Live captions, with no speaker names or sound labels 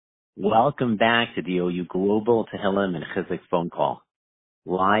Welcome back to the OU Global Tehillim and Chizuk phone call.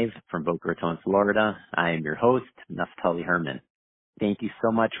 Live from Boca Raton, Florida, I am your host, Naftali Herman. Thank you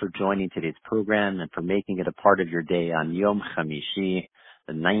so much for joining today's program and for making it a part of your day on Yom Chamishi,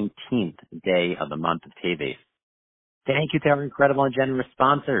 the 19th day of the month of Teves. Thank you to our incredible and generous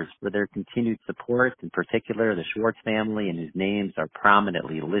sponsors for their continued support, in particular the Schwartz family, and whose names are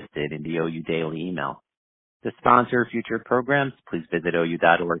prominently listed in the OU Daily email. To sponsor future programs, please visit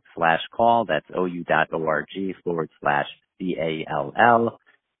ou.org/call. That's ou.org/CALL.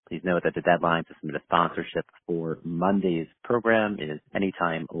 Please note that the deadline to submit a sponsorship for Monday's program is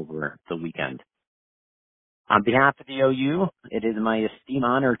anytime over the weekend. On behalf of the OU, it is my esteemed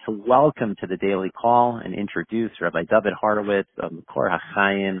honor to welcome to the daily call and introduce Rabbi Dovid Horowitz of Makor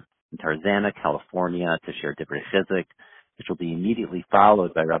HaChaim in Tarzana, California, to share Divrei Chizuk, which will be immediately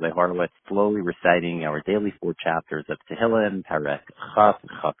followed by Rabbi Horowitz slowly reciting our daily 4 chapters of Tehillim, Perek Chaf,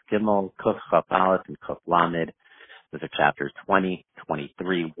 Chaf Gimel, Kuf Chaf Aleph, and Kuf Lamed. Those are chapters 20,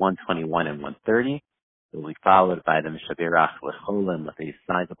 23, 121, and 130. It will be followed by the Mishaberach Lecholim with a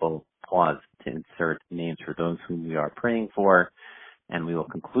sizable pause to insert names for those whom we are praying for, and we will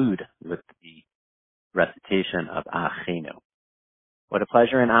conclude with the recitation of Achenu. What a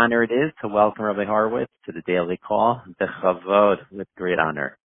pleasure and honor it is to welcome Rabbi Horowitz to the daily call. Bechavod, with great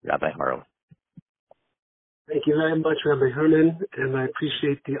honor, Rabbi Horowitz. Thank you very much, Rabbi Herman, and I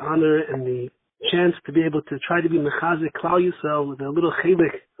appreciate the honor and the chance to be able to try to be mechazik Klal Yisrael with a little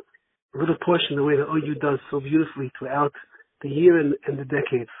chelik, a little portion the way that OU does so beautifully throughout the year and the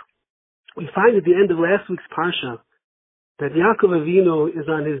decades. We find at the end of last week's parsha that Yaakov Avinu is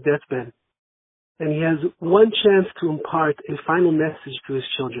on his deathbed, and he has one chance to impart a final message to his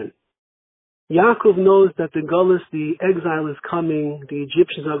children. Yaakov knows that the Gullus, the exile, is coming. The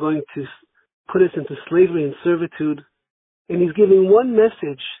Egyptians are going to put us into slavery and servitude. And he's giving one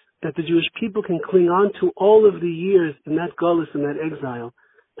message that the Jewish people can cling on to all of the years in that Gullus, in that exile,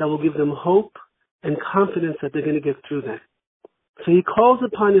 that will give them hope and confidence that they're going to get through that. So he calls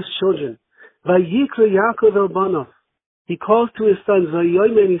upon his children. Vayikra Yaakov el Banov. He calls to his sons,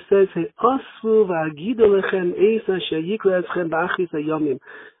 and he says,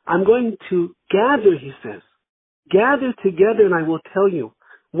 I'm going to gather, he says. Gather together and I will tell you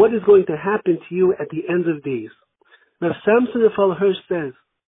what is going to happen to you at the end of days. Now, Samson of Al-Hirsch says,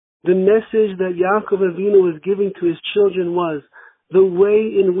 the message that Yaakov Avinu was giving to his children was the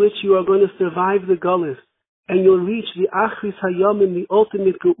way in which you are going to survive the Gullus, and you'll reach the Achris Hayamim, the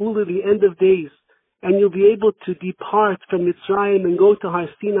ultimate Geula, the end of days. And you'll be able to depart from Mitzrayim and go to Har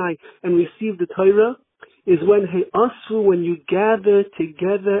Sinai and receive the Torah, is when when you gather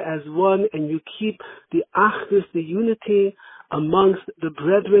together as one and you keep the Achdus, the unity amongst the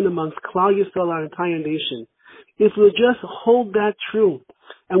brethren, amongst Klal Yisrael, our entire nation. If we'll just hold that true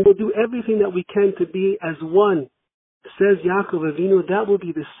and we'll do everything that we can to be as one, says Yaakov Avinu, that will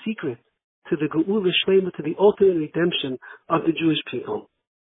be the secret to the Geula Shlema, to the ultimate redemption of the Jewish people.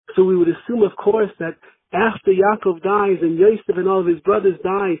 So we would assume, of course, that after Yaakov dies and Yosef and all of his brothers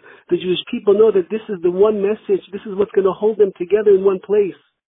die, the Jewish people know that this is the one message, this is what's going to hold them together in one place.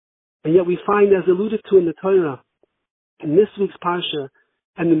 And yet we find, as alluded to in the Torah, in this week's Parsha,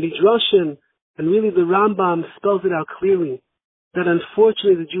 and the Midrashim, and really the Rambam spells it out clearly, that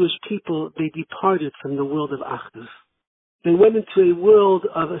unfortunately the Jewish people, they departed from the world of Achdus. They went into a world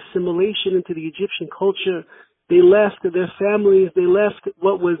of assimilation into the Egyptian culture. They left their families, they left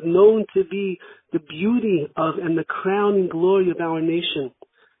what was known to be the beauty of and the crowning glory of our nation.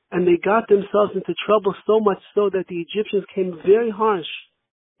 And they got themselves into trouble so much so that the Egyptians came very harsh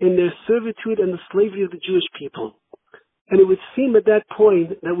in their servitude and the slavery of the Jewish people. And it would seem at that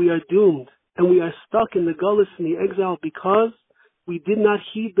point that we are doomed and we are stuck in the Gullus and the exile because we did not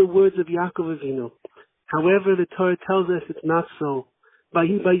heed the words of Yaakov Avinu. However, the Torah tells us it's not so. After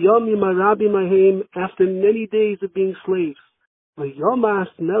many days of being slaves, Vayomas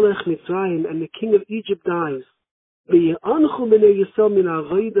Melech Mitzrayim, and the king of Egypt dies. And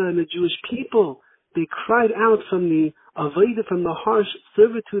the Jewish people, they cried out from the Avodah, from the harsh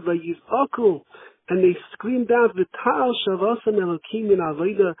servitude, and they screamed out, V'tal Shavasam Elokim min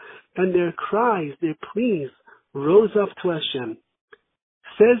Avodah, and their cries, their pleas, rose up to Hashem.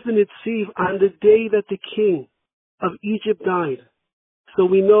 Says the Netziv, on the day that the king of Egypt died, so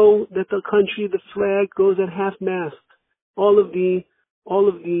we know that the country, the flag goes at half-mast. All of the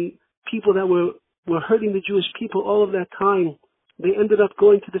people that were hurting the Jewish people all of that time, they ended up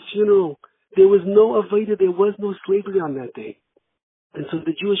going to the funeral. There was no avodah, there was no slavery on that day. And so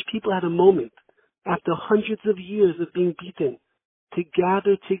the Jewish people had a moment, after hundreds of years of being beaten, to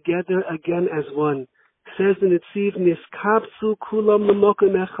gather together again as one, says in Netziv, Niskapsu kulam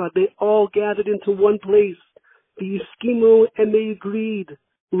l'mokem echad. They all gathered into one place. V'yiskimu, and they agreed.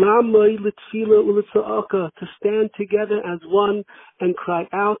 Lamai l'tfila u'litza'aka, to stand together as one and cry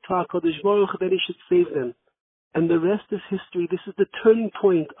out to HaKadosh Baruch Hu that He should save them. And the rest is history. This is the turning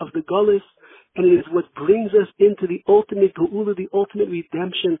point of the Gullus, and it is what brings us into the ultimate Geula, the ultimate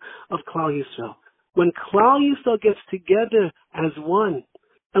redemption of Klal Yisrael. When Klal Yisrael gets together as one,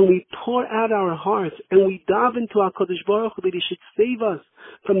 and we pour out our hearts, and we dive into HaKadosh Baruch Hu that He should save us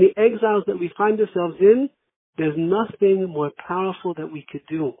from the exiles that we find ourselves in, there's nothing more powerful that we could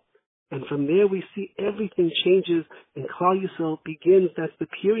do. And from there we see everything changes, and Klal Yisrael begins. That's the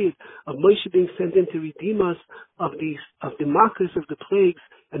period of Moshe being sent in to redeem us of the makkos, of the plagues,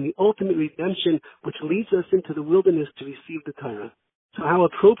 and the ultimate redemption, which leads us into the wilderness to receive the Torah. So how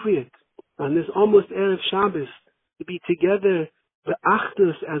appropriate on this almost Erev Shabbos to be together, the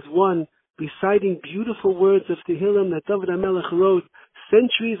Achdus as one, reciting beautiful words of Tehillim that Dovid HaMelech wrote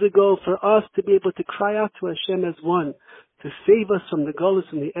centuries ago, for us to be able to cry out to Hashem as one, to save us from the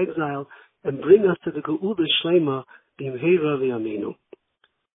Golus and the exile, and bring us to the Geula Shlema, B'imheira v'yameinu.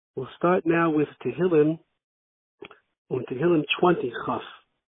 We'll start now with Tehillim, Tehillim 20, Chaf.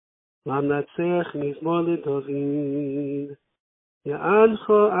 Lam Natzech Mizmor LeDavid,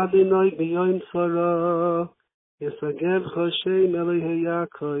 Ya'ancha Adonai b'yom tzara, Yisagevcha Shem Elohei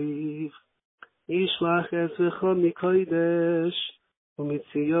Yaakov, Yishlach Ezrecha Mikodesh,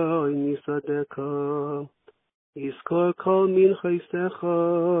 U'mitziyon Yisadeka, Yizkor kol min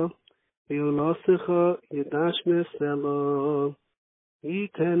chaysecha, V'yolasecha yedash mesela,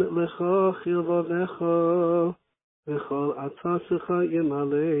 Yiten lecha chilvavecha, V'chol atzasecha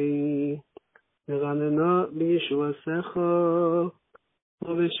yemalei, V'ranena b'yishuasecha,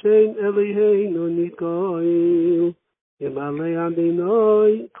 V'v'shem Eloheinu nitgoil, Yemalei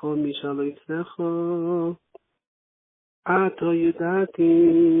Adonai kol mishaloitzecha. Ato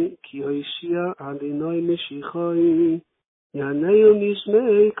yudati ki hoishia Adonai meshichoi, Yaneu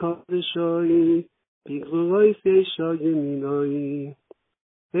mishmei kadeshoi, Bigvuroi seisha yeminoi,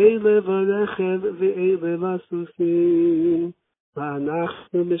 Eile varechev ve'eile vasusim,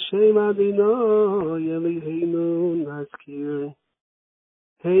 V'anachnu b'shem Adonai Eloheinu nazkir.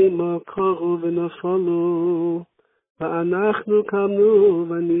 Heima koru v'nafolu, V'anachnu kamnu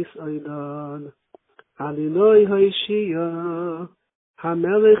v'nis'oidad. Adonai Hoshia,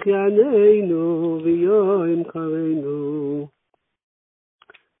 HaMelech Yaneinu, V'yoim Kareinu.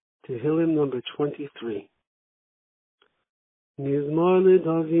 Tehillim number 23. Mizmor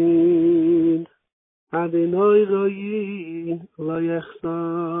LeDavid, Adonai Royi, Lo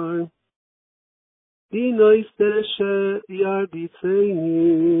Yechsar. B'noi Steshe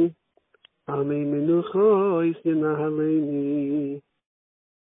Yarbitzeini, Amei Menuchos Yenahaleini.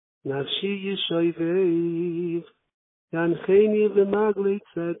 Nafshi Yishoivev, Yancheni v'magli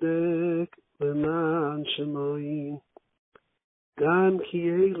tzedek, V'man shemoim. Gam ki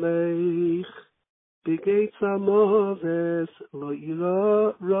eilech, B'geit samoves, Lo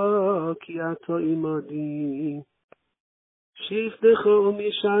ira ra ki ato imadi. Shiftecha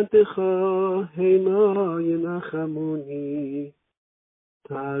u'mishantecha, Heima yenachamuni.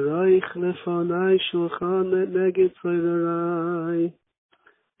 Ta'aroich lefonai shulchan neged tzorei.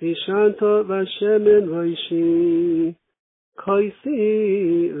 Vishanto v'shemen v'yishi, Koisi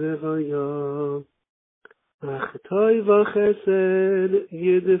revaya. Achtoi v'chesed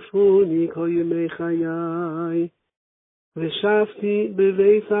yedefuni koyimei chayai, V'shafti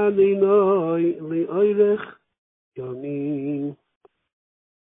b'veis Adonai li'oirech yomim.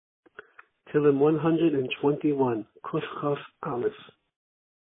 Tehillim 121, Kuf Chaf Aleph.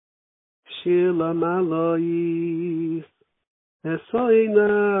 Shir lamaloi,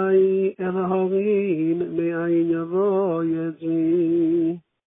 Esoinai Elohorim me'ayin yavo Ezri,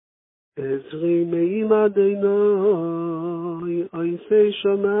 Ezri me'im Adonai, Oisei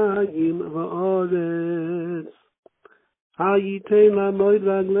Shomayim va'oretz, Hayitein lamoid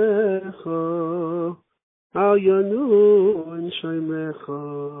raglecha, Al yanu en shoymecha,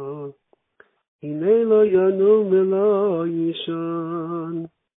 Hine lo yanu melo yishon,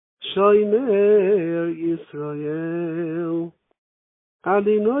 Shoymer Yisrael.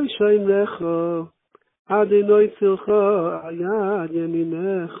 Adonai shoymecha, Adonai tzilcha, Ayad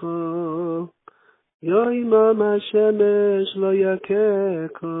yeminecha, Yoimam hashemesh lo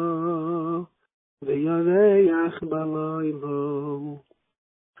yakeka, V'yareach balaylo.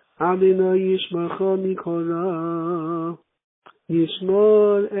 Adonai yishmacha mikora,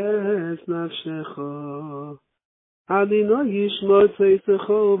 Yishmor es nafshecha, Adonai yishmor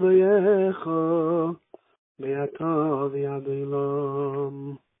tzeisecha u'veyecha, Be'ata v'yad olam.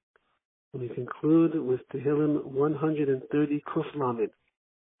 And we conclude with Tehillim 130 Kuf Lamed.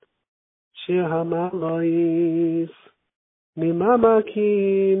 Shir HaMalois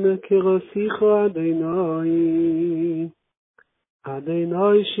Mimamakim Kirosicho Adonai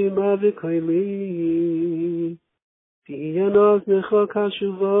Adonai Shema V'Koili Tiyanos Necho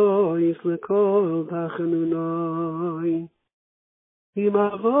Kashuvois Lekol Tachanunoi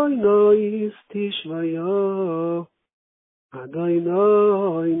Imavoy Nois Tishvayo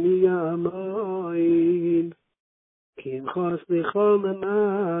Adonai Niyamoin Kimchos Nechol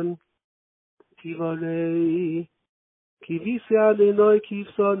Leman Kivarei Kivisi Adonai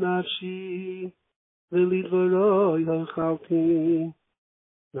Kivso Nafshi Velidvoroi Hochalti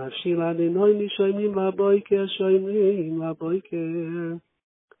Nafshi Adonai Nishoimim Laboiker Shoimim Laboiker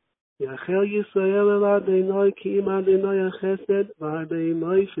Yachel Yisrael El Adonai Ki Im Adonai Chesed V'Arbei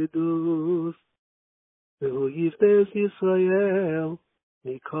Moi Fidus Vehu Yiftes Yisrael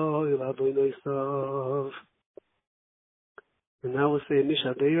Nikol Adonai Sov. And now we'll say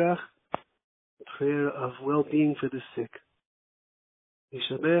Misha Beirach, prayer of well-being for the sick.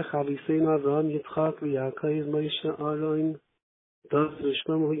 Yishabech Aviseinu Avraham Yitzchak V'Yaakov Moshe Aaron Dovid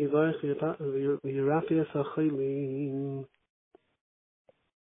V'Shlomo Yivarech V'Yirafias HaCholim.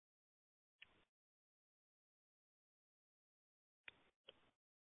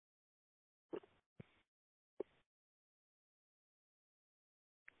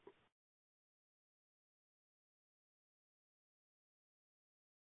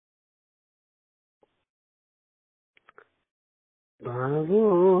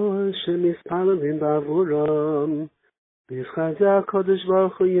 Ba'avor shemispalim ba'avoram B'yizchazeh HaKadosh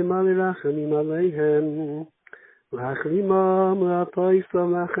Baruch Hu Yimal Rachamim Aleihem L'achlimam L'apoisam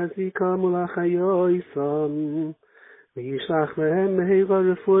L'achazikam L'achayoisam V'yishlach Lehem Meheira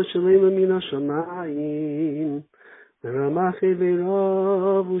Refuah Shalema Min HaShamayim V'ramach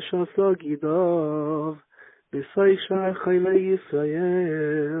Eveirav U'shasa Gidav B'soich Shar Chaylei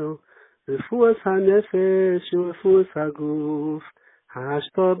Yisrael Refuas HaNefesh Refuas HaGuf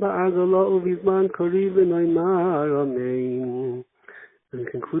Hashpa Ba'agala Uvizman Kariv V'noimar Amen. And we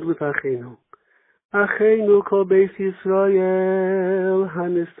conclude with Acheinu. Acheinu Kol Beis Yisrael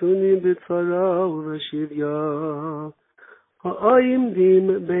Hanesunim B'tzara U'v'shivya Ha'oimdim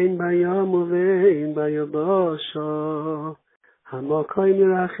Bein Bayam U'vein Bayabasha Hamakoim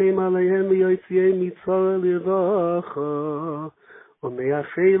Yirachem Aleihem V'yotziyei Mitzara L'Irvacha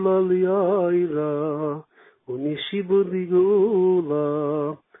U'me'afeila Li'oira U'nishibu Ligula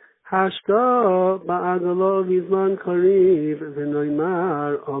Hashta Ba'agala V'zman Kariv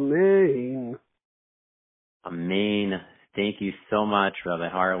V'noimar Amen. Amen. Thank you so much, Rabbi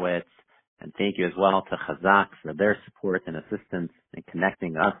Horowitz, and thank you as well to Chazak for their support and assistance in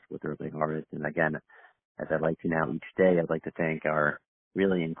connecting us with Rabbi Horowitz. And again, as I like to now each day, I'd like to thank our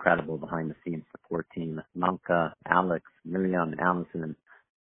really incredible behind-the-scenes support team, Malka, Alex, Miriam, Allison, and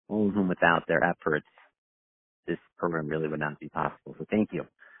all of whom without their efforts, this program really would not be possible. So thank you.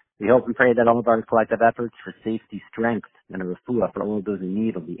 We hope and pray that all of our collective efforts for safety, strength, and a refuah for all of those in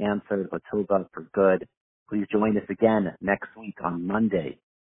need will be answered, Vatova, for good. Please join us again next week on Monday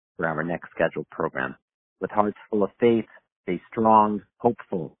for our next scheduled program. With hearts full of faith, stay strong,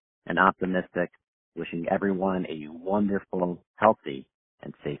 hopeful, and optimistic. Wishing everyone a wonderful, healthy,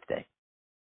 and safe day.